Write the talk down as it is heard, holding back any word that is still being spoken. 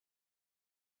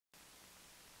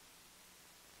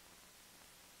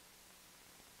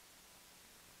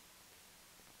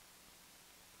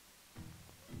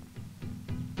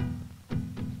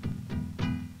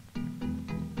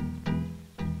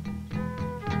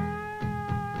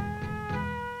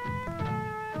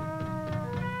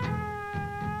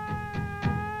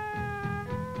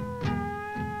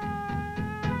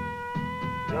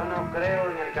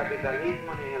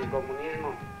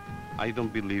I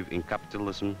don't believe in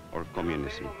capitalism or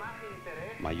communism.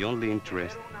 My only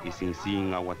interest is in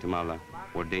seeing a Guatemala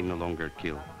where they no longer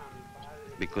kill,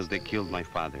 because they killed my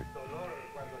father.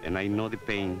 And I know the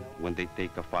pain when they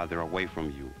take a father away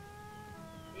from you.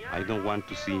 I don't want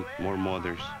to see more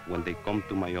mothers when they come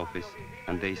to my office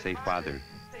and they say, "Father,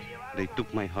 they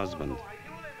took my husband.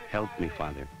 Help me,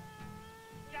 Father."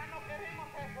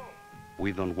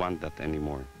 We don't want that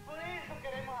anymore.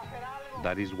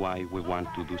 That is why we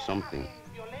want to do something,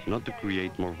 not to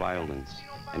create more violence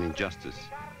and injustice,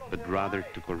 but rather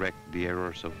to correct the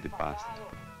errors of the past.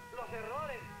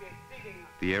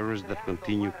 The errors that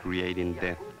continue creating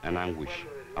death and anguish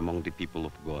among the people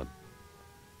of God.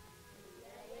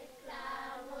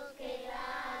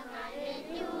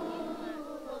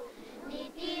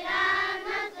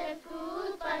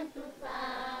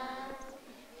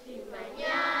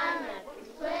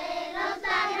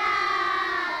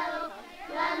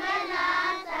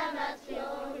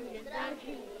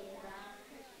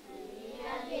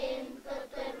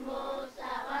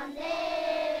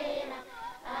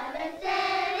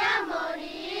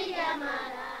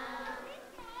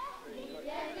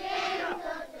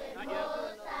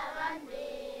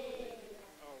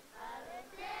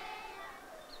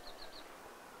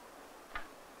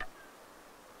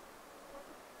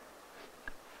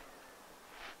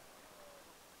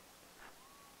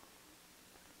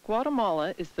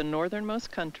 Guatemala is the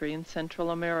northernmost country in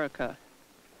Central America.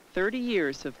 30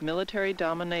 years of military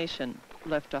domination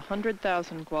left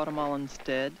 100,000 Guatemalans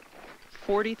dead,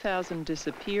 40,000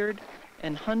 disappeared,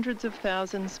 and hundreds of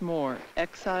thousands more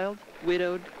exiled,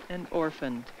 widowed, and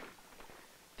orphaned.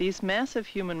 These massive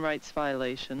human rights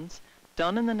violations,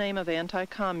 done in the name of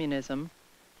anti-communism,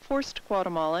 forced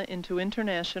Guatemala into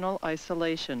international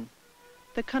isolation.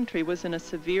 The country was in a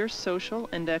severe social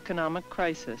and economic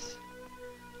crisis.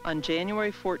 On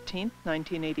January 14,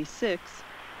 1986,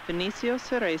 Benicio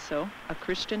Cerezo, a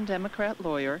Christian Democrat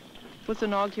lawyer, was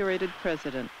inaugurated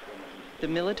president. The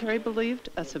military believed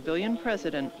a civilian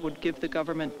president would give the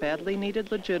government badly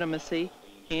needed legitimacy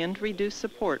and reduce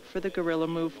support for the guerrilla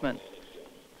movement.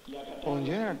 Well, in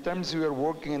general terms, we are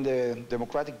working in the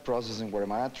democratic process in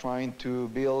Guatemala, trying to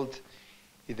build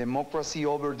a democracy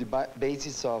over the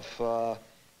basis of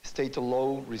state of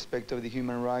law, respect of the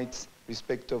human rights,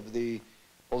 respect of the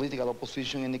political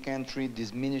opposition in the country,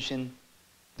 diminishing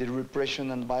the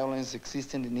repression and violence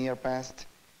existing in the near past,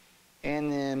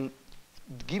 and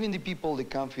giving the people the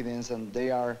confidence and they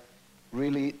are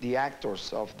really the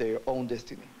actors of their own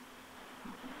destiny.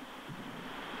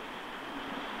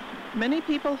 Many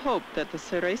people hoped that the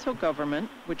Cerezo government,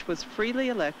 which was freely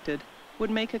elected,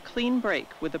 would make a clean break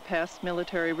with the past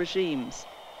military regimes.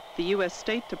 The U.S.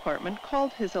 State Department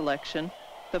called his election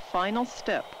the final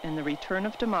step in the return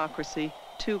of democracy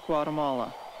to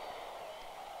Guatemala.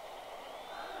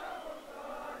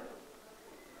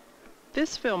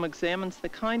 This film examines the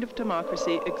kind of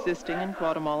democracy existing in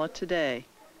Guatemala today.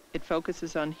 It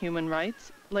focuses on human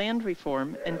rights, land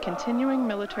reform, and continuing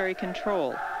military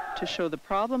control to show the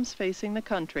problems facing the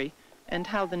country and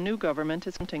how the new government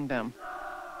is confronting them.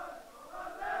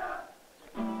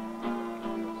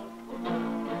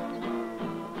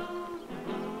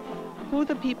 Who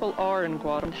the people are in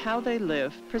Guatemala and how they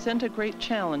live present a great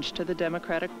challenge to the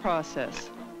democratic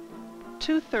process.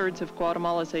 2/3 of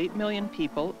Guatemala's 8 million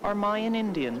people are Mayan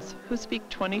Indians who speak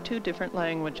 22 different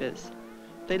languages.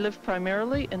 They live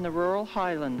primarily in the rural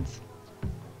highlands.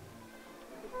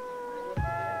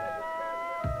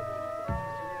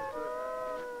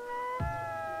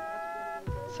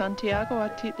 Santiago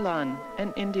Atitlan,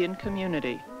 an Indian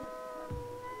community.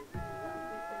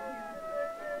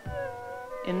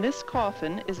 In this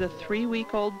coffin is a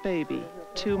 3-week-old baby,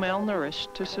 too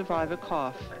malnourished to survive a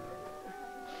cough.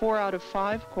 4 out of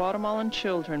 5 Guatemalan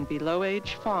children below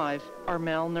age 5 are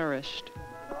malnourished.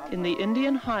 In the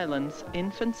Indian highlands,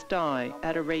 infants die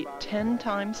at a rate 10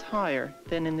 times higher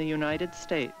than in the United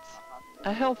States.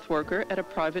 A health worker at a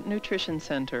private nutrition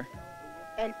center.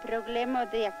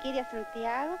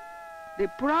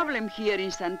 The problem here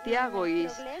in Santiago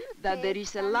is that there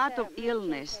is a lot of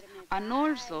illness, and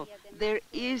also there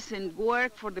isn't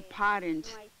work for the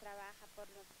parents.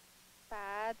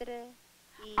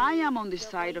 I am on the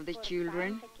side of the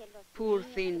children. Poor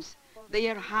things. They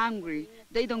are hungry.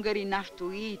 They don't get enough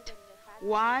to eat.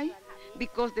 Why?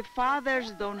 Because the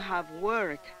fathers don't have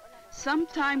work.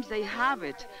 Sometimes they have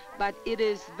it, but it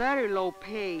is very low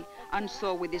pay. And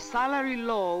so with the salary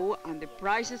low and the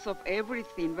prices of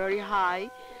everything very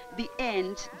high, the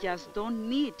ends just don't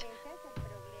meet.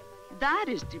 That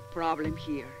is the problem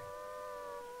here.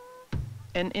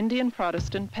 and Indian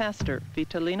Protestant pastor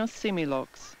Vitalino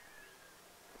Similox.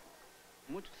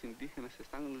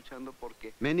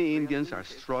 Many Indians are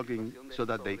struggling so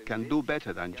that they can do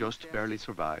better than just barely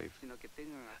survive.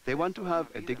 They want to have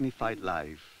a dignified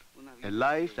life, a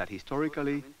life that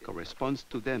historically corresponds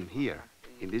to them here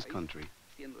in this country.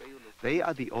 They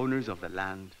are the owners of the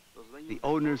land, the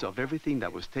owners of everything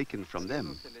that was taken from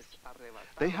them.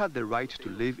 They have the right to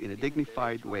live in a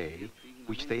dignified way,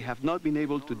 which they have not been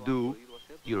able to do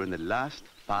during the last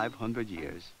 500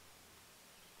 years.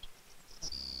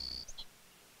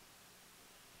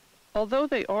 Although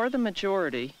they are the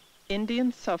majority,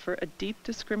 Indians suffer a deep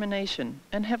discrimination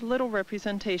and have little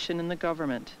representation in the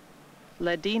government.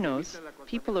 Ladinos,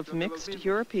 people of mixed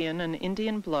European and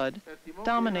Indian blood,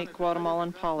 dominate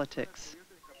Guatemalan politics.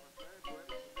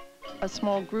 A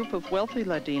small group of wealthy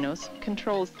Ladinos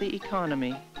controls the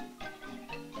economy.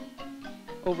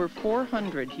 Over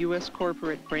 400 U.S.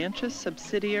 corporate branches,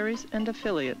 subsidiaries, and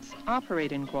affiliates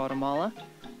operate in Guatemala,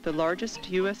 the largest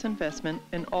U.S. investment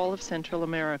in all of Central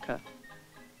America.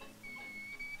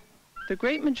 The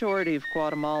great majority of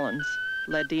Guatemalans,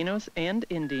 Ladinos and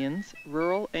Indians,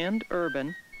 rural and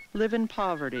urban, live in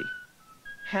poverty.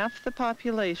 Half the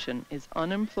population is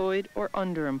unemployed or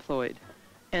underemployed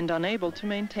and unable to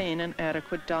maintain an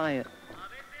adequate diet.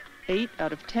 8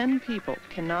 out of 10 people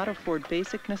cannot afford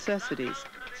basic necessities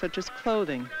such as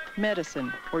clothing,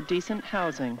 medicine, or decent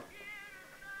housing.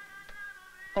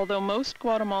 Although most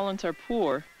Guatemalans are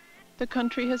poor, the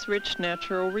country has rich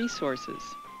natural resources,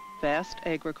 vast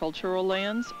agricultural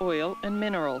lands, oil, and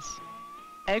minerals.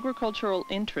 Agricultural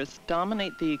interests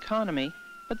dominate the economy,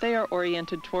 but they are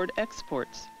oriented toward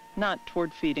exports, not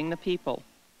toward feeding the people.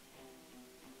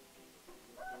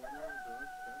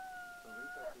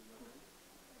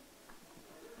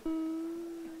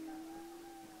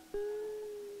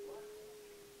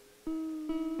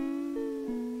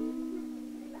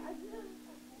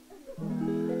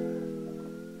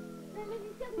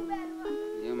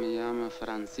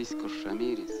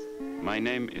 My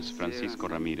name is Francisco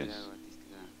Ramirez.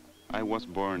 I was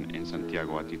born in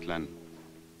Santiago Atitlan.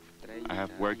 I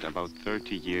have worked about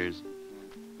 30 years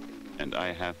and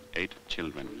I have 8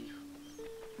 children.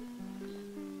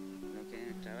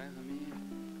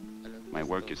 My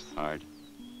work is hard.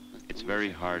 It's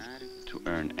very hard to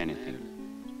earn anything.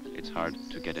 It's hard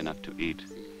to get enough to eat.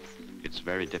 It's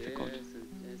very difficult.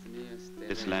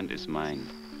 This land is mine.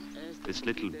 This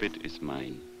little bit is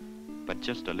mine. But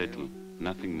just a little,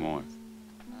 nothing more.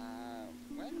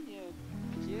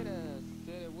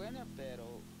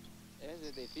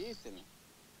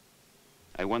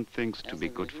 I want things to be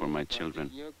good for my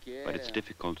children, but it's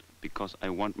difficult because I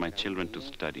want my children to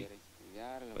study.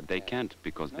 But they can't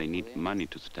because they need money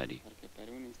to study.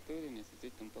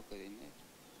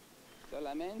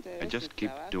 I just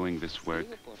keep doing this work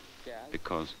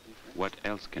because what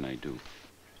else can I do?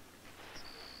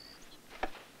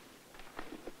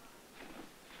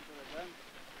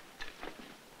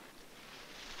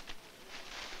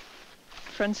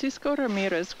 Francisco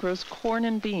Ramirez grows corn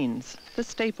and beans, the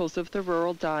staples of the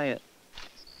rural diet.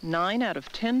 9 out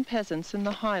of 10 peasants in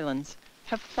the highlands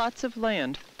have plots of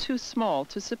land too small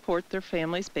to support their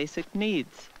family's basic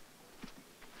needs.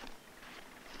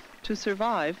 To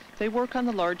survive, they work on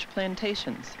the large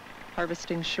plantations,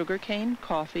 harvesting sugarcane,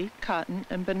 coffee, cotton,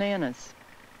 and bananas.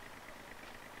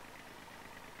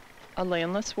 A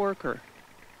landless worker.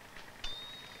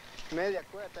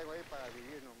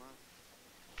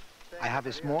 I have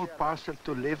a small parcel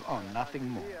to live on, nothing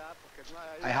more.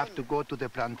 I have to go to the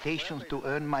plantations to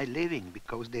earn my living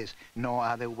because there's no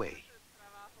other way.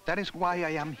 That is why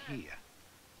I am here.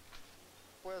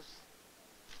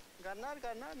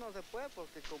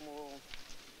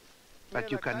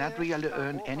 But you cannot really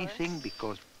earn anything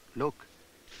because, look,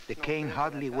 the cane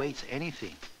hardly weighs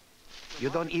anything. You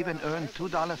don't even earn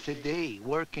 $2 a day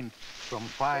working from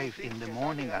 5 in the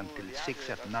morning until 6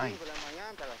 at night.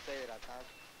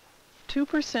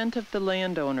 2% of the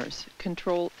landowners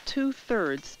control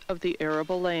 2/3 of the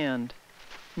arable land.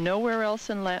 Nowhere else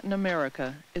in Latin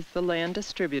America is the land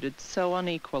distributed so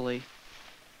unequally.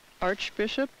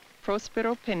 Archbishop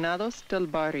Prospero Penados del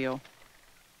Barrio.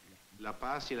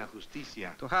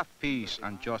 To have peace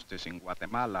and justice in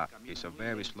Guatemala is a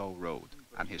very slow road,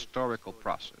 an historical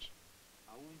process.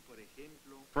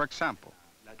 For example,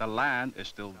 the land is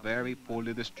still very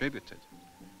poorly distributed.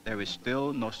 There is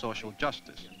still no social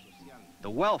justice. The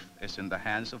wealth is in the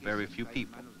hands of very few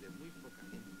people.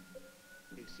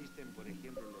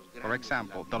 For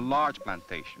example, the large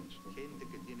plantations.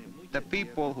 The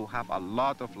people who have a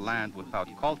lot of land without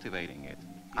cultivating it,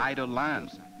 idle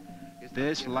land.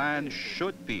 This land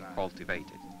should be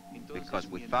cultivated. because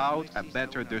without a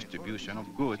better distribution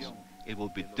of goods, it will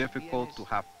be difficult to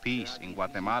have peace in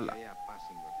Guatemala.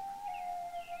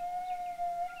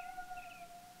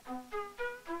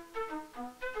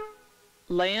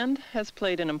 Land has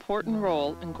played an important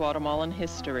role in Guatemalan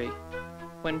history.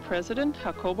 When President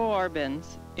Jacobo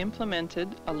Arbenz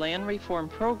implemented a land reform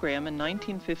program in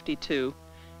 1952,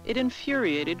 it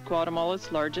infuriated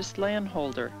Guatemala's largest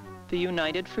landholder, the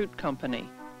United Fruit Company.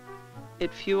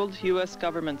 It fueled U.S.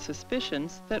 government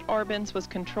suspicions that Arbenz was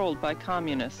controlled by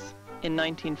communists. In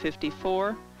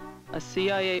 1954, a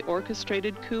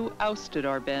CIA-orchestrated coup ousted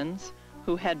Arbenz,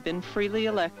 who had been freely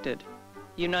elected.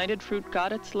 United Fruit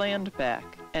got its land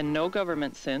back, and no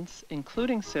government since,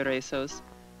 including Cerezo's,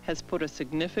 has put a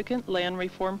significant land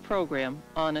reform program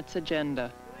on its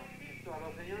agenda.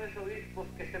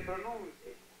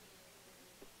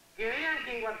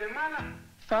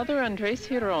 Father Andrés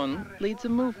Girón leads a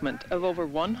movement of over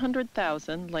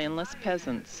 100,000 landless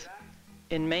peasants.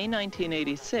 In May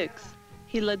 1986,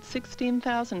 he led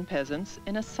 16,000 peasants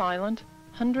in a silent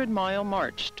 100-mile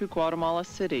march to Guatemala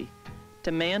City,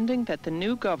 demanding that the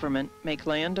new government make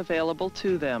land available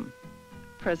to them.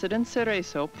 President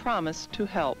Cerezo promised to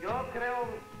help.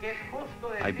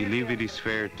 I believe it is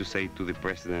fair to say to the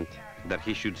president that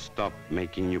he should stop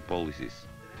making new policies.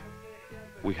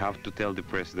 We have to tell the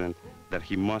president that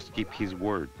he must keep his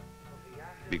word,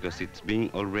 because it's been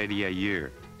already a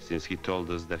year since he told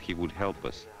us that he would help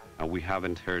us, and we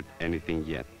haven't heard anything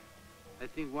yet. I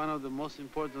think one of the most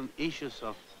important issues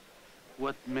of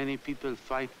what many people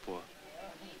fight for,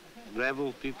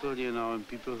 rebel people, you know, and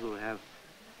people who have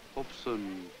hopes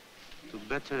on to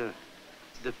better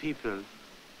the people,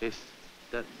 is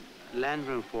that land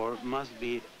reform must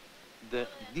be the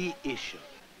issue.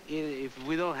 If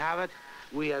we don't have it,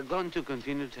 we are going to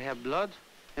continue to have blood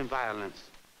and violence.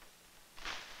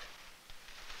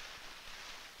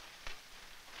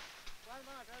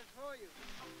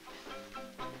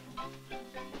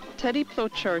 Teddy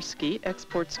Plocharski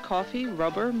exports coffee,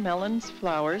 rubber, melons,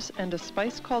 flowers, and a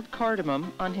spice called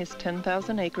cardamom on his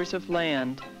 10,000 acres of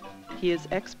land. He is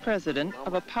ex-president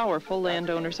of a powerful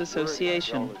landowners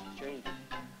association.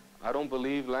 I don't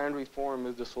believe land reform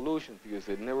is the solution, because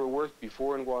it never worked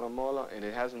before in Guatemala, and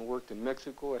it hasn't worked in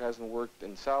Mexico, it hasn't worked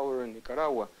in Salvador and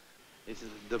Nicaragua. It's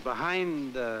the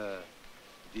behind the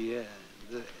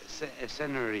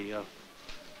scenery of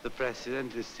the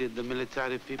president is the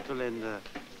military people and the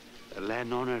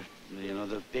landowner, you know,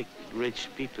 the big rich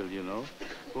people, you know,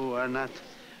 who are not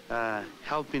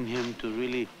helping him to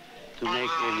really make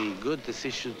any good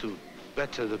decision to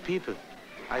better the people.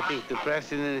 I think the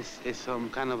president is some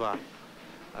kind of a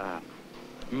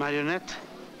marionette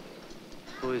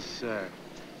who is,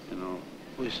 you know,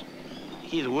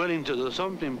 he's willing to do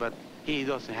something, but he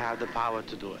doesn't have the power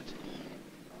to do it.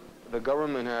 The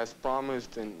government has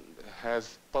promised and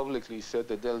has publicly said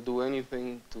that they'll do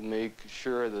anything to make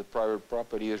sure that private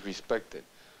property is respected.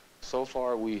 So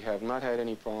far, we have not had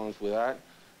any problems with that.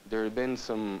 There have been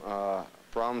some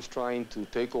problems trying to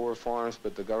take over farms,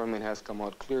 but the government has come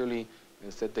out clearly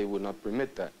and said they would not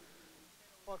permit that.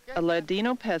 A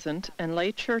Ladino peasant and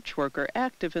lay church worker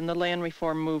active in the land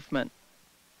reform movement.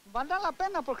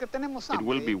 It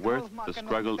will be worth the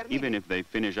struggle even if they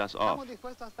finish us off,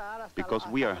 because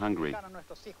we are hungry.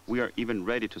 We are even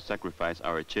ready to sacrifice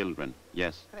our children.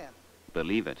 Yes,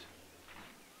 believe it.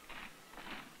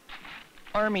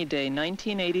 Army Day,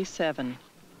 1987.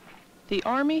 The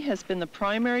Army has been the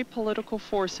primary political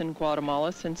force in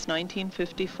Guatemala since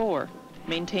 1954,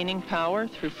 maintaining power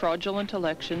through fraudulent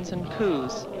elections and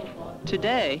coups.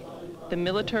 Today, the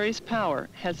military's power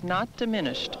has not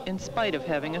diminished in spite of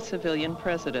having a civilian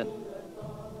president.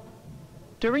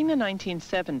 During the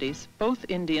 1970s, both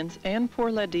Indians and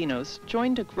poor Ladinos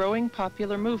joined a growing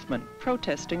popular movement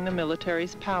protesting the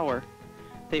military's power.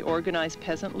 They organized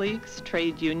peasant leagues,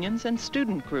 trade unions, and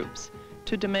student groups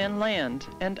to demand land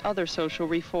and other social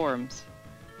reforms.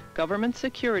 Government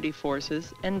security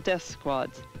forces and death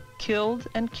squads killed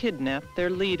and kidnapped their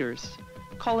leaders,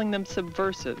 calling them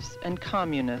subversives and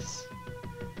communists.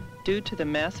 Due to the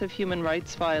massive human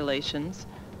rights violations,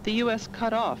 the U.S.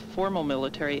 cut off formal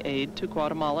military aid to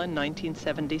Guatemala in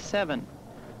 1977,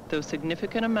 though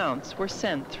significant amounts were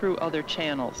sent through other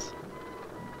channels.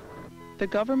 The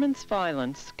government's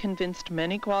violence convinced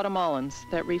many Guatemalans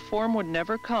that reform would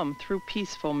never come through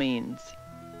peaceful means.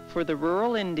 For the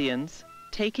rural Indians,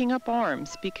 taking up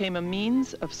arms became a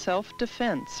means of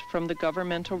self-defense from the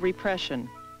governmental repression.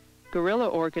 Guerrilla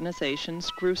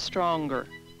organizations grew stronger.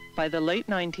 By the late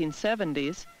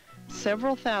 1970s,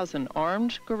 several thousand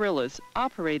armed guerrillas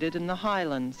operated in the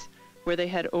highlands, where they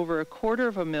had over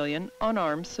 250,000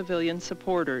 unarmed civilian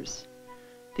supporters.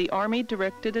 The army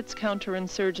directed its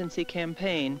counterinsurgency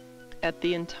campaign at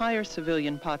the entire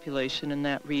civilian population in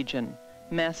that region,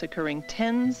 massacring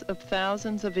tens of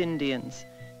thousands of Indians,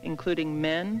 including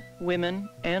men, women,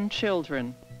 and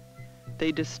children.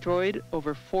 They destroyed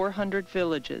over 400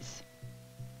 villages.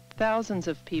 Thousands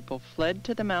of people fled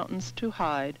to the mountains to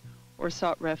hide or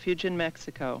sought refuge in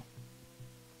Mexico.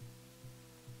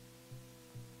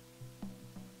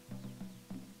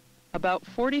 About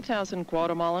 40,000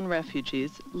 Guatemalan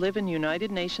refugees live in United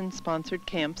Nations-sponsored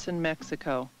camps in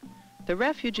Mexico. The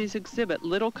refugees exhibit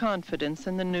little confidence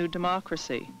in the new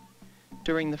democracy.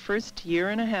 During the first year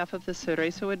and a half of the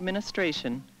Cerezo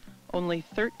administration, only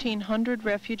 1,300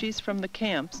 refugees from the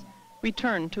camps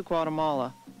returned to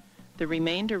Guatemala. The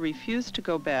remainder refused to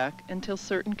go back until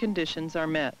certain conditions are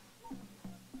met.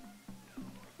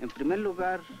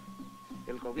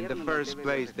 In the first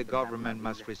place, the government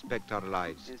must respect our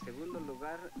lives.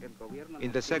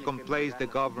 In the second place, the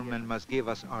government must give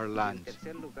us our land.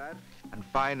 And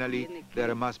finally,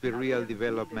 there must be real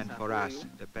development for us,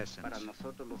 the peasants.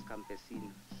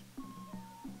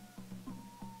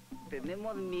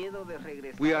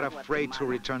 We are afraid to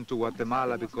return to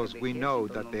Guatemala because we know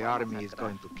that the army is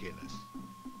going to kill us.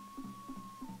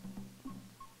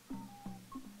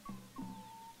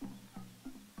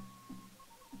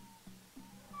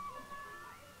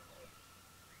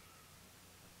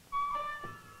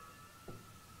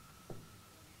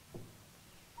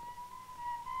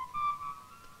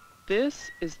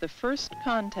 This is the first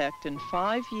contact in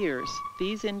 5 years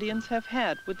these Indians have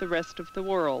had with the rest of the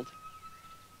world.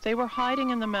 They were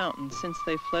hiding in the mountains since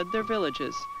they fled their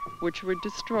villages, which were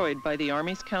destroyed by the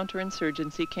Army's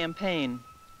counterinsurgency campaign.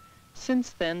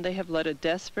 Since then, they have led a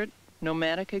desperate,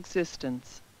 nomadic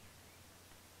existence.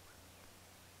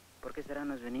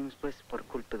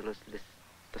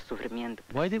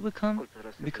 Why did we come?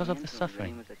 Because of the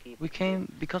suffering. We came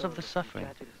because of the suffering,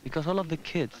 because all of the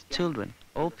kids, children,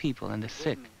 old people, and the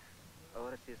sick.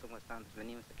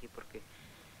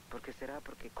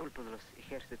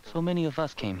 So many of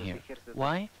us came here.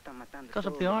 Why? Because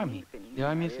of the army. The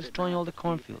army is destroying all the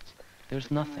cornfields.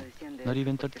 There's nothing, not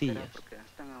even tortillas.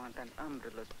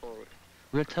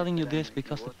 We're telling you this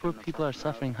because the poor people are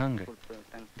suffering hunger.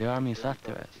 The army is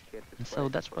after us, and so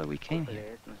that's why we came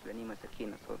here.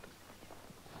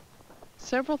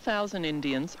 Several thousand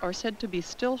Indians are said to be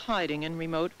still hiding in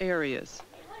remote areas.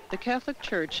 The Catholic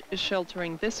Church is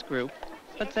sheltering this group,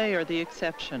 but they are the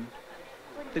exception.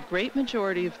 The great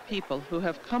majority of people who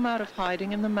have come out of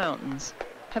hiding in the mountains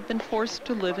have been forced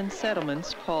to live in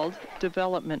settlements called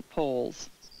development poles.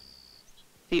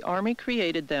 The army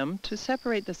created them to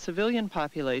separate the civilian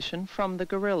population from the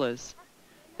guerrillas.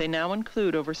 They now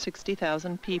include over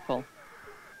 60,000 people.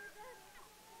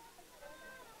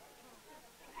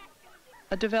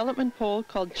 A development pole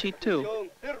called Chitu.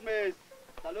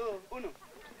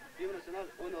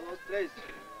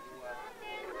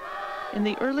 In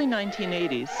the early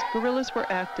 1980s, guerrillas were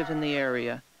active in the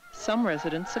area. Some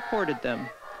residents supported them.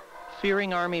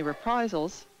 Fearing army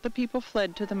reprisals, the people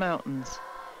fled to the mountains.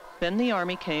 Then the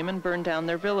army came and burned down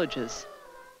their villages.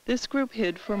 This group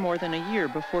hid for more than a year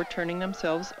before turning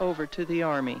themselves over to the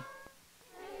army.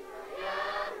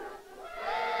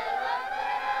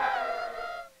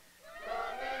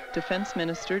 Defense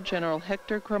Minister General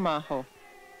Hector Gramajo.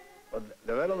 But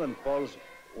development poles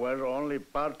were only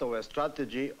part of a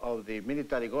strategy of the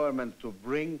military government to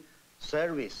bring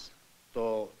service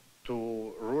to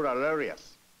rural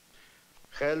areas,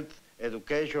 health,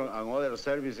 education, and other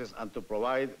services, and to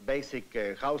provide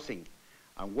basic housing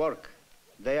and work.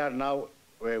 They are now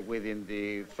within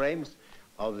the frames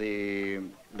of the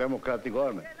democratic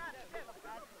government.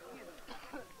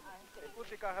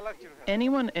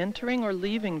 Anyone entering or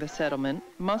leaving the settlement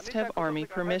must have army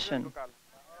permission.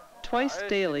 Twice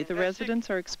daily, the residents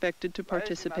are expected to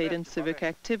participate in civic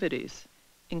activities,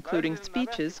 including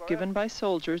speeches given by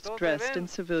soldiers dressed in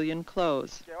civilian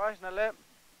clothes.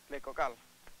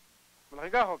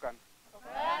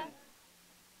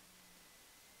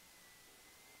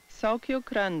 Sauquio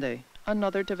Grande,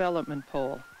 another development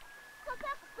pole.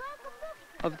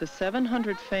 Of the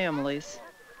 700 families,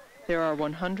 there are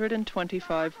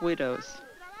 125 widows.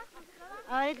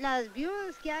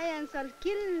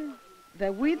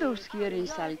 The widows here in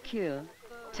Salquil,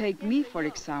 take me for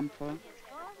example.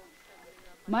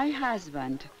 My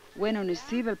husband went on a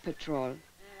civil patrol,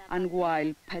 and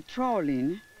while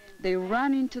patrolling, they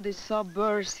ran into the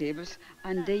subversives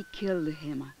and they killed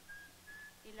him.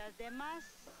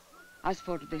 As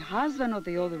for the husband of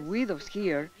the other widows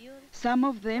here, some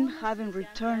of them haven't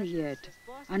returned yet,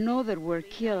 and others were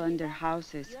killed in their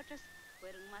houses,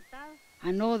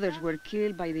 and others were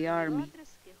killed by the army.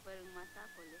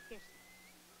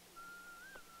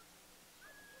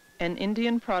 an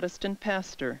Indian Protestant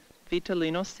pastor,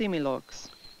 Vitalino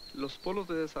Similox. Los polos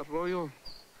de desarrollo,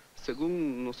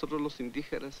 según nosotros los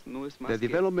indígenas, no es más The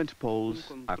development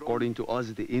poles, according to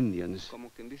us the Indians,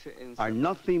 are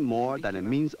nothing more than a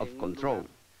means of control,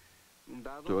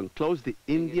 to enclose the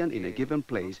Indian in a given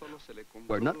place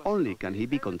where not only can he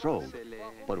be controlled,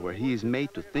 but where he is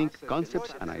made to think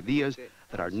concepts and ideas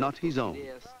that are not his own.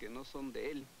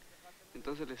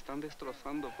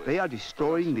 They are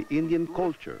destroying the Indian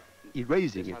culture,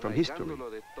 erasing it from history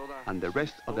and the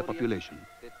rest of the population.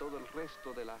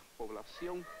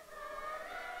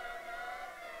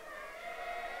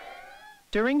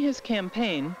 During his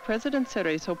campaign, President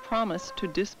Cerezo promised to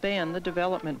disband the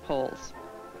development poles.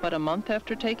 But a month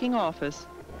after taking office,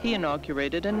 he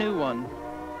inaugurated a new one.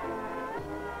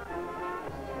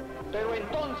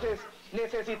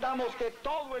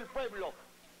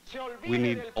 We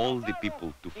need all the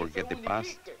people to forget the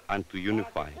past and to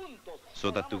unify,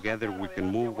 so that together we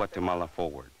can move Guatemala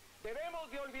forward.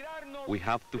 We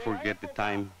have to forget the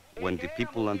time when the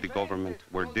people and the government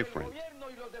were different.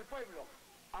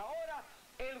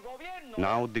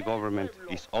 Now the government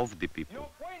is of the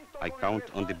people. I count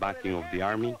on the backing of the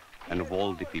army and of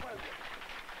all the people.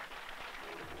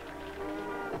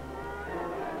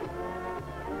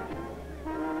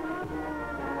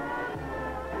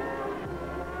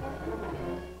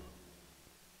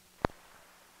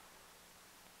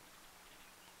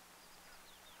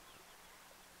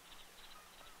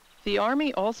 The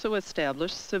Army also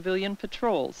established civilian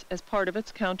patrols as part of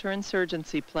its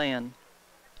counterinsurgency plan.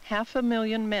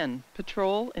 500,000 men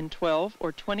patrol in 12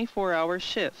 or 24-hour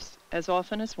shifts as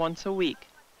often as once a week.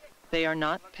 They are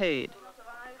not paid.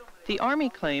 The Army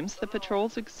claims the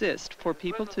patrols exist for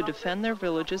people to defend their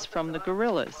villages from the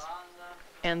guerrillas,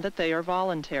 and that they are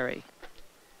voluntary.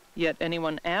 Yet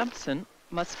anyone absent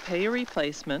must pay a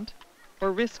replacement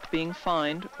or risk being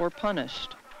fined or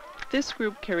punished. This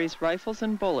group carries rifles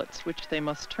and bullets, which they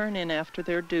must turn in after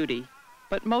their duty,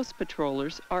 but most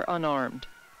patrollers are unarmed.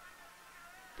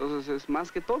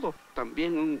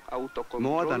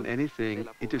 More than anything,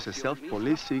 it is a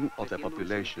self-policing of the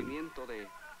population,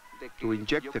 to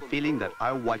inject the feeling that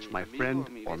I watch my friend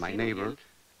or my neighbor,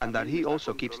 and that he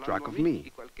also keeps track of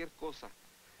me.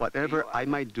 Whatever I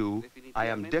might do, I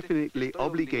am definitely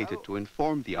obligated to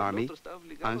inform the army,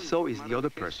 and so is the other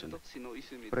person.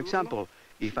 For example,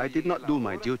 if I did not do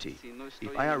my duty,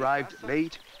 if I arrived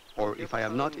late, or if I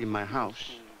am not in my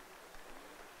house.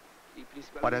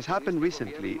 What has happened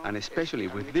recently, and especially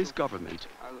with this government,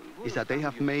 is that they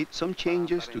have made some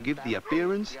changes to give the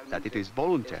appearance that it is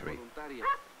voluntary.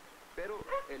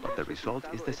 But the result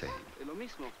is the same.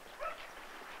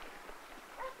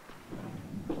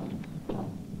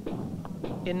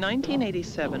 In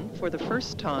 1987, for the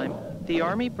first time, the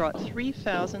Army brought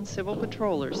 3,000 civil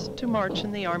patrollers to march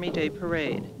in the Army Day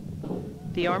Parade.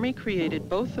 The Army created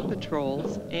both the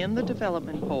patrols and the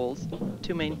development poles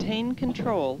to maintain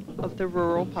control of the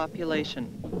rural population.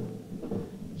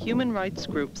 Human rights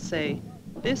groups say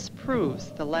this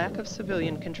proves the lack of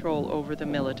civilian control over the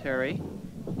military,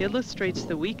 illustrates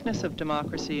the weakness of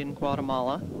democracy in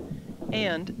Guatemala,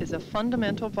 and is a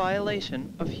fundamental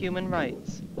violation of human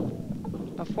rights.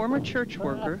 A former church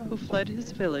worker who fled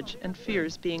his village and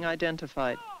fears being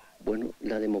identified. Well,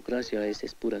 the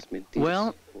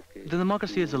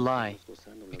democracy is a lie,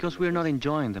 because we are not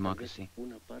enjoying democracy.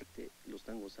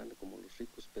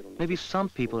 Maybe some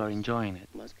people are enjoying it,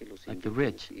 like the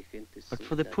rich, but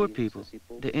for the poor people,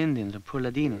 the Indians and poor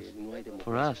Latinos,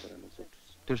 for us,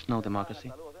 there's no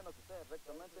democracy.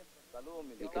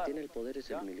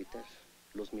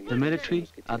 The military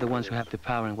are the ones who have the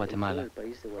power in Guatemala.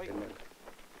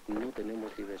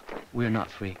 We are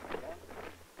not free.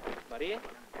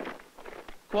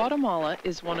 Guatemala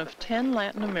is one of 10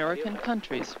 Latin American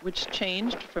countries which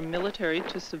changed from military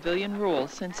to civilian rule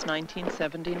since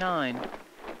 1979.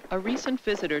 A recent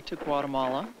visitor to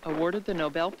Guatemala awarded the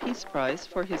Nobel Peace Prize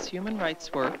for his human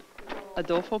rights work,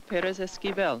 Adolfo Pérez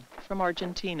Esquivel from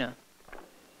Argentina.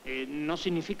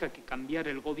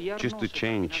 Just to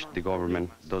change the government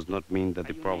does not mean that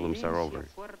the problems are over.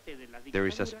 There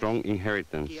is a strong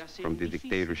inheritance from the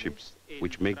dictatorships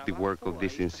which make the work of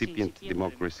these incipient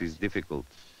democracies difficult.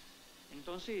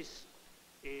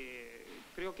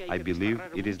 I believe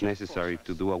it is necessary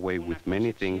to do away with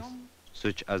many things,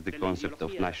 such as the concept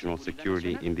of national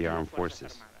security in the armed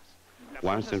forces.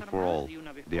 Once and for all,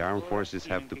 the armed forces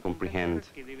have to comprehend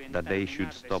that they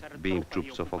should stop being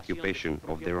troops of occupation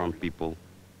of their own people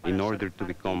in order to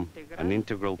become an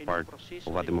integral part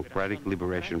of a democratic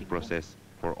liberation process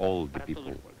for all the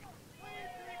people.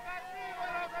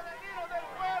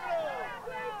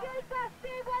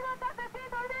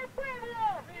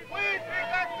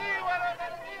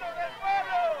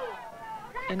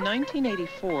 In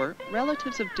 1984,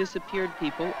 relatives of disappeared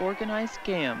people organized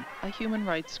GAM, a human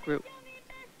rights group.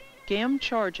 GAM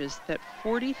charges that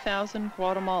 40,000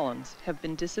 Guatemalans have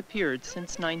been disappeared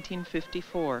since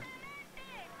 1954.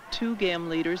 2 GAM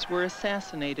leaders were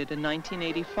assassinated in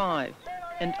 1985,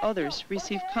 and others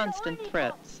received constant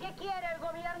threats.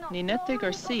 Ninette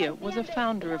Garcia was a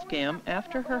founder of GAM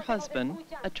after her husband,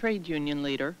 a trade union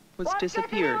leader, was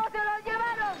disappeared.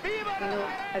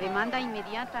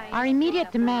 Our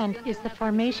immediate demand is the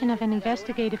formation of an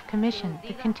investigative commission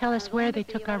that can tell us where they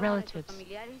took our relatives.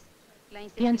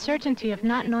 The uncertainty of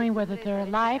not knowing whether they're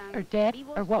alive or dead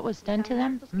or what was done to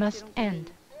them must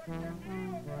end.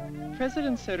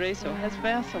 President Cerezo has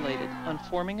vacillated on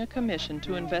forming a commission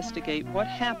to investigate what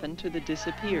happened to the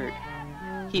disappeared.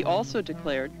 He also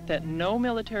declared that no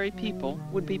military people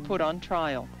would be put on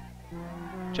trial.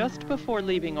 Just before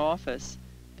leaving office,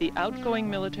 the outgoing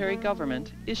military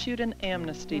government issued an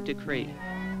amnesty decree.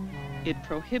 It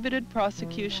prohibited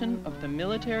prosecution of the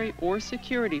military or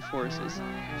security forces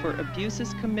for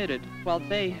abuses committed while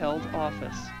they held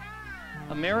office.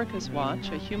 America's Watch,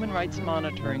 a human rights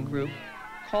monitoring group,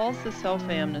 calls the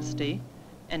self-amnesty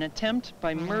an attempt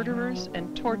by murderers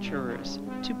and torturers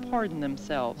to pardon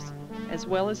themselves, as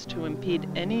well as to impede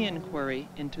any inquiry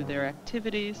into their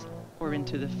activities or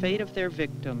into the fate of their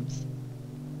victims.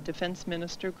 Defense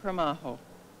Minister Gramajo.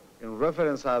 In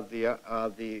reference of the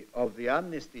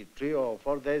amnesty 3 or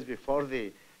 4 days before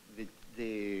the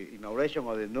inauguration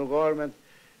of the new government,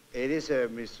 it is a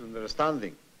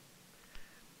misunderstanding.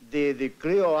 The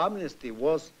decree of amnesty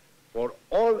was for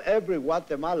every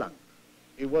Guatemalan.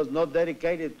 It was not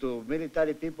dedicated to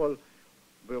military people,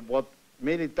 but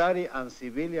military and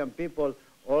civilian people,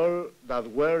 all that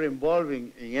were involved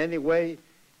in any way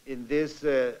in this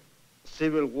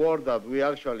civil war that we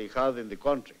actually had in the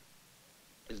country.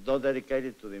 It's not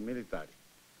dedicated to the military.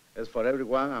 It's for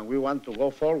everyone, and we want to go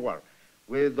forward.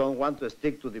 We don't want to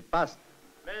stick to the past.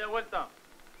 Media vuelta.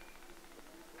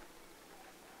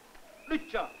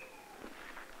 Lucha.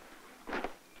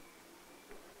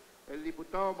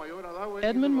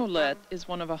 Edmund Mulet is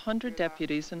one of 100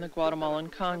 deputies in the Guatemalan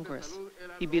Congress.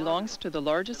 He belongs to the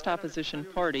largest opposition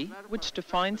party, which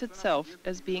defines itself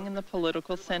as being in the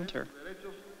political center.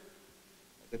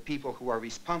 The people who are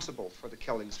responsible for the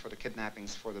killings, for the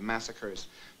kidnappings, for the massacres,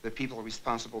 the people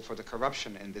responsible for the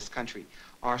corruption in this country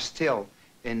are still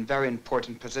in very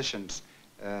important positions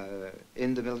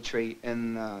in the military,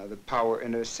 in the power,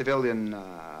 in a civilian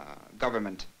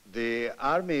government. The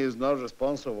army is not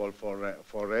responsible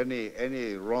for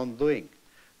any wrongdoing.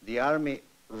 The army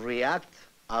reacts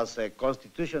as a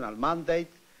constitutional mandate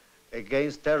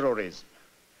against terrorism.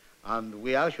 And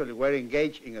we actually were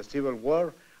engaged in a civil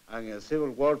war, and in a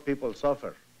civil war people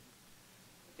suffer.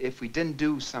 If we didn't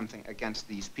do something against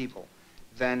these people,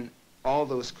 then all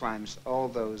those crimes, all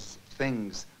those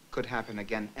things could happen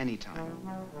again anytime.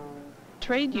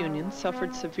 Trade unions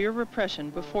suffered severe repression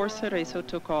before Cerezo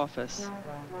took office.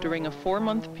 During a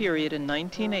 4-month period in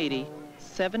 1980,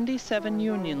 77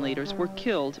 union leaders were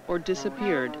killed or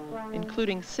disappeared,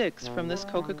 including 6 from this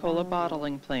Coca-Cola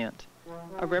bottling plant.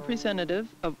 A representative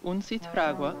of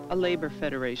UNCITRAGUA, a labor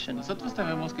federation. Nosotros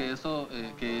tememos que eso,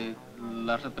 que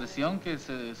la represión que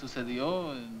se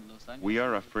sucedió en los años. We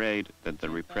are afraid that the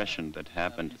repression that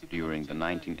happened during the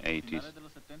 1980s,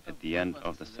 at the end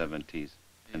of the 70s,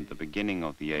 and the beginning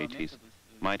of the 80s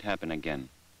might happen again.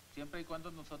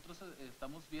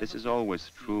 This is always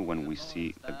true when we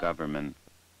see the government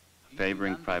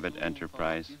favoring private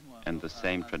enterprise and the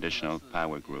same traditional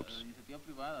power groups.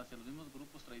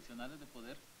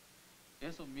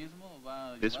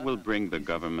 This will bring the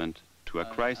government to a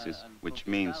crisis, which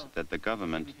means that the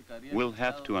government will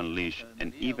have to unleash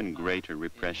an even greater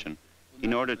repression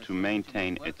in order to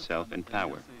maintain itself in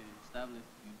power.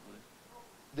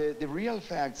 The real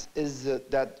facts is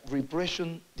that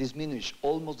repression diminished,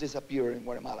 almost disappeared in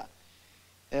Guatemala.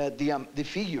 The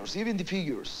figures, even the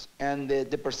figures, and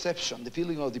the perception, the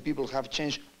feeling of the people have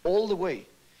changed all the way.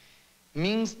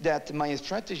 Means that my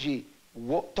strategy,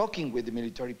 talking with the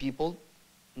military people,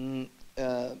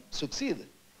 succeeded.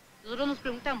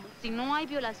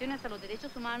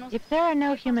 If there are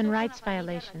no human rights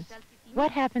violations,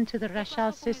 what happened to the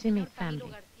Rachel Sissimit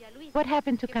family? What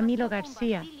happened to Camilo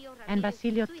Garcia and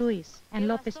Basilio Tuis and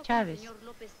Lopez Chavez?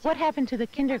 What happened to the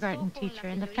kindergarten teacher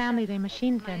and the family they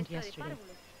machine-gunned yesterday?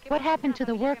 What happened to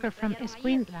the worker from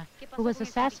Escuintla who was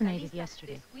assassinated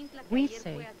yesterday? We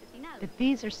say that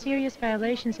these are serious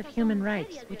violations of human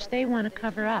rights, which they want to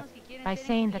cover up by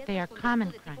saying that they are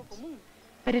common crimes.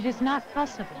 But it is not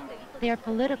possible. They are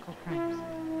political crimes.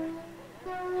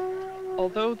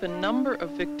 Although the number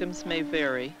of victims may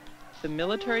vary, the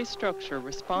military structure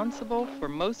responsible for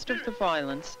most of the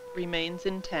violence remains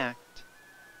intact.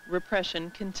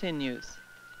 Repression continues.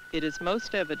 It is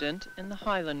most evident in the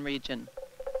highland region.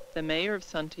 The mayor of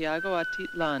Santiago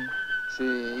Atitlan.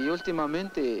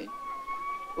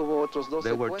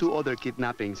 There were 2 other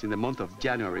kidnappings in the month of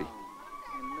January.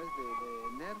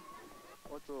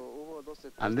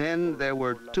 And then there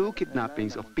were 2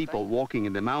 kidnappings of people walking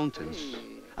in the mountains.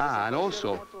 And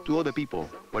also 2 other people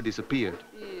were disappeared.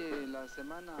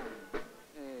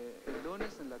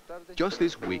 Just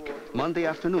this week, Monday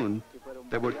afternoon,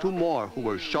 there were 2 more who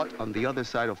were shot on the other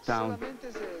side of town.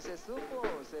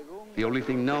 The only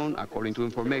thing known, according to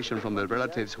information from the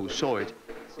relatives who saw it,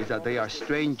 is that they are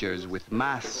strangers with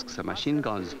masks and machine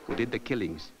guns who did the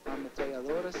killings.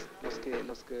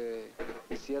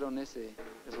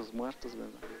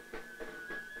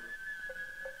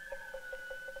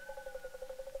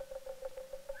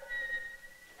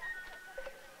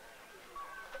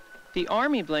 The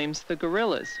army blames the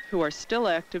guerrillas, who are still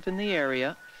active in the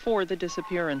area, for the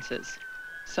disappearances.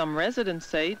 Some residents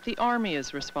say the army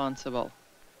is responsible.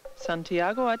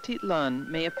 Santiago Atitlan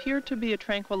may appear to be a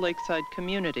tranquil lakeside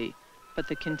community, but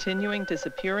the continuing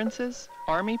disappearances,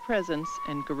 army presence,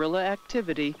 and guerrilla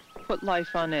activity put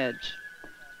life on edge.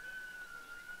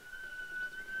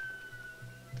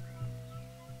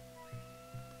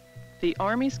 The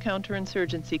Army's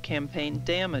counterinsurgency campaign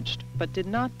damaged but did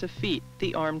not defeat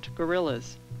the armed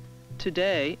guerrillas.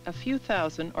 Today, a few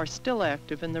thousand are still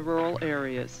active in the rural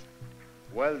areas.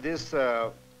 Well, this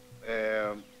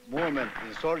movement,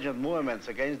 insurgent movements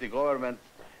against the government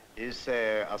is,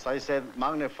 as I said,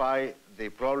 magnify the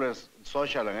problems,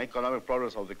 social and economic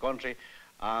problems of the country,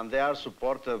 and they are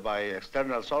supported by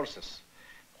external sources,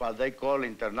 what they call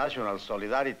international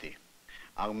solidarity.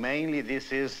 And mainly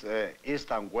this is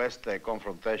East and West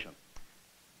confrontation.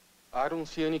 I don't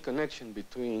see any connection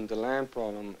between the land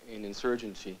problem and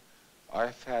insurgency.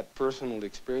 I've had personal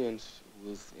experience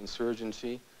with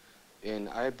insurgency, and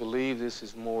I believe this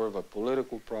is more of a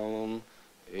political problem,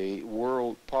 a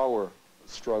world power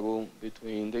struggle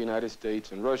between the United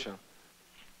States and Russia.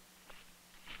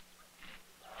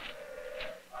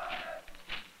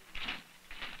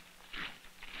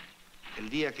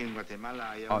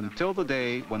 Until the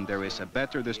day when there is a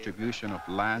better distribution of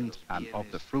land and of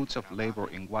the fruits of labor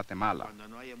in Guatemala,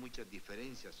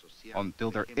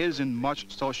 until there isn't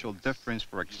much social difference,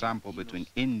 for example, between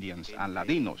Indians and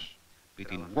Latinos,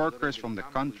 between workers from the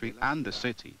country and the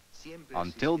city,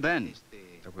 until then,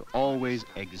 there will always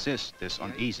exist this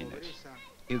uneasiness.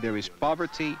 If there is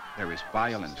poverty, there is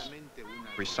violence.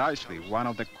 Precisely one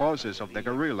of the causes of the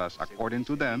guerrillas, according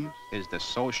to them, is the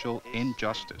social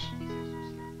injustice.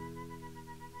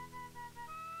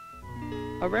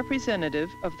 A representative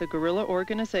of the guerrilla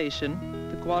organization,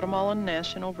 the Guatemalan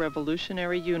National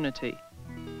Revolutionary Unity.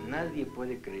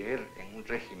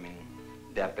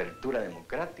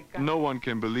 No one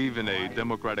can believe in a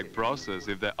democratic process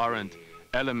if there aren't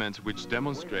elements which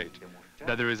demonstrate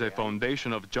that there is a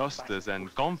foundation of justice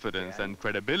and confidence and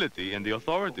credibility in the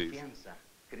authorities.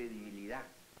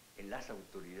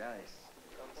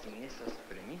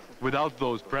 Without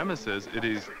those premises, it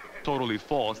is totally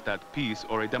false that peace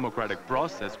or a democratic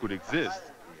process could exist.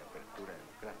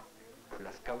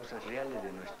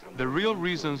 The real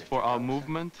reasons for our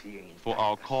movement, for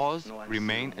our cause,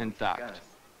 remain intact.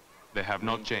 They have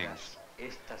not changed.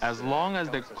 As long as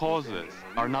the causes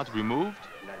are not removed,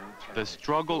 the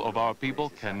struggle of our people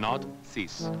cannot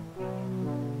cease.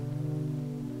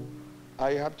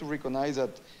 I have to recognize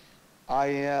that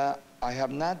I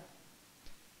have not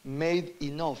made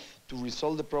enough to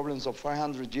resolve the problems of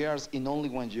 500 years in only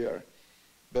 1 year.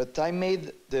 But I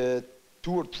made the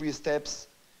 2 or 3 steps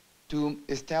to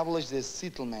establish the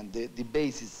settlement, the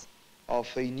basis of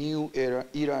a new era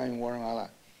in Guatemala.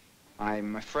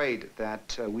 I'm afraid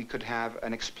that we could have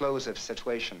an explosive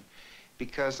situation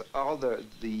because all the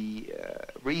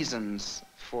reasons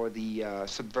for the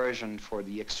subversion, for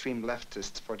the extreme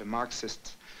leftists, for the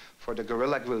Marxists, for the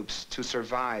guerrilla groups to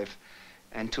survive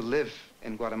and to live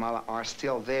in Guatemala are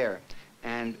still there.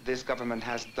 And this government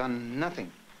has done nothing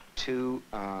to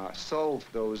solve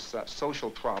those social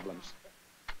problems.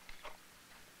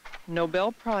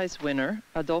 Nobel Prize winner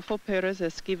Adolfo Pérez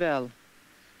Esquivel.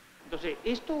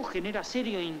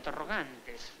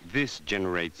 This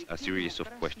generates a series of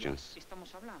questions.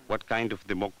 What kind of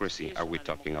democracy are we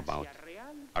talking about?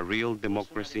 A real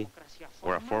democracy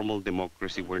or a formal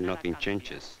democracy where nothing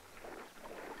changes?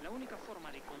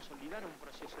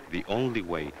 The only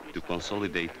way to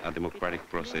consolidate a democratic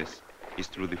process is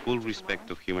through the full respect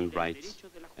of human rights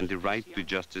and the right to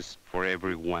justice for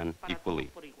everyone equally.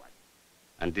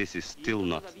 And this is still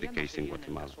not the case in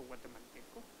Guatemala.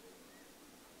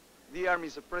 Dear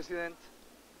Mr. President,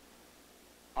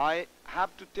 I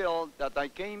have to tell that I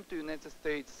came to the United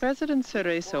States. President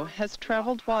Cerezo has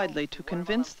traveled widely to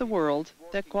convince the world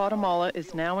that Guatemala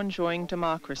is now enjoying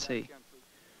democracy.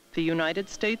 The United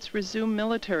States resumed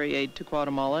military aid to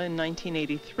Guatemala in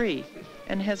 1983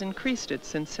 and has increased it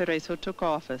since Cerezo took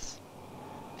office.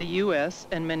 The U.S.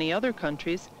 and many other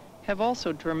countries have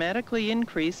also dramatically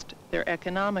increased their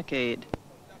economic aid.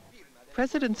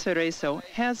 President Cerezo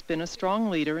has been a strong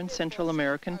leader in Central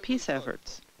American peace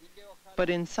efforts. But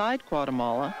inside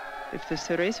Guatemala, if the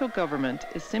Cerezo government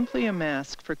is simply a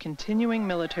mask for continuing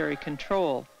military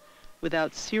control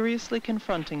without seriously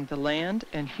confronting the land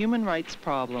and human rights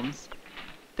problems,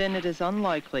 then it is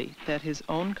unlikely that his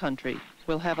own country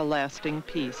will have a lasting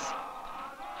peace.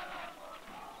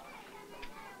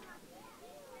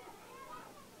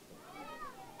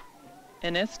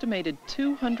 An estimated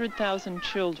 200,000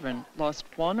 children lost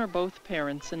one or both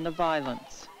parents in the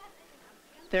violence.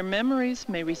 Their memories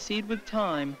may recede with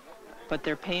time, but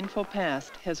their painful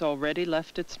past has already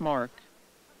left its mark.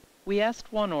 We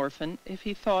asked one orphan if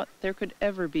he thought there could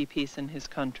ever be peace in his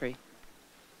country.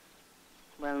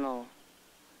 Well,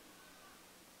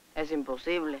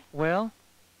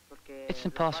 it's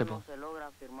impossible,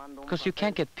 because you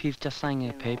can't get peace just signing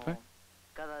a paper.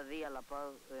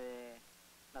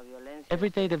 Every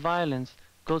day the violence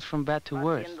goes from bad to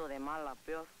worse.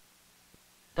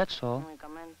 That's all.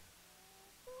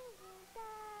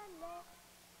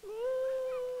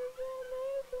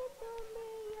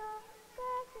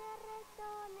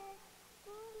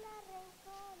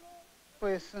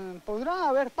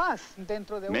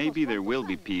 Maybe there will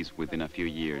be peace within a few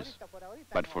years,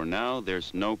 but for now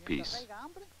there's no peace,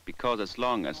 because as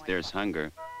long as there's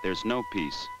hunger, there's no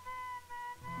peace.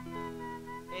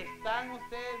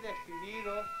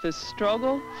 The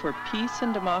struggle for peace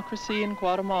and democracy in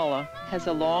Guatemala has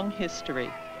a long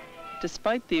history.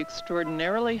 Despite the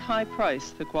extraordinarily high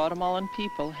price the Guatemalan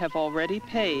people have already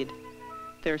paid,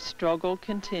 their struggle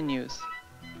continues.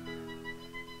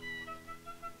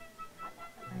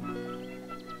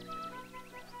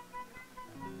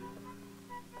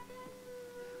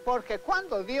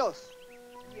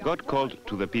 God called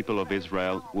to the people of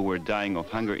Israel who were dying of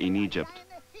hunger in Egypt.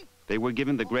 They were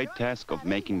given the great task of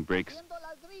making bricks.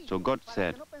 So God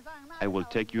said, I will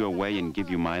take you away and give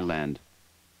you my land.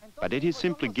 But did he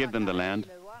simply give them the land?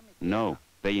 No,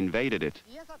 they invaded it,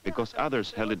 because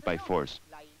others held it by force.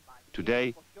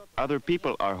 Today, other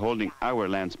people are holding our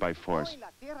lands by force,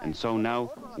 and so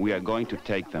now we are going to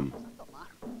take them.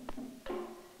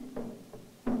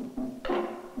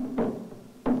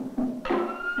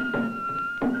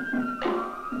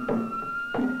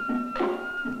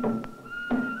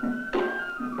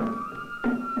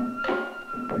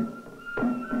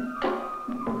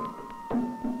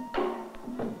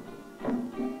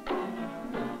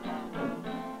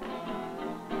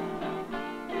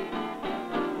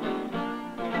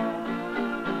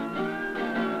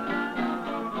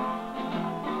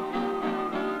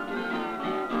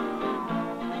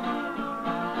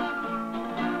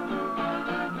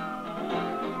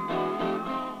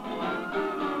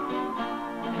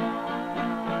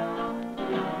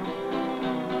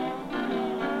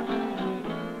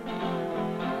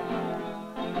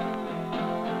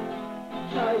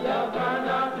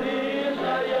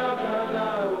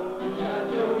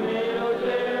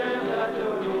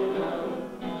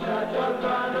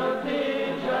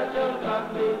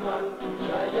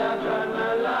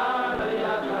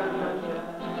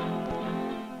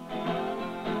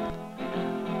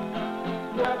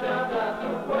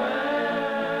 Well,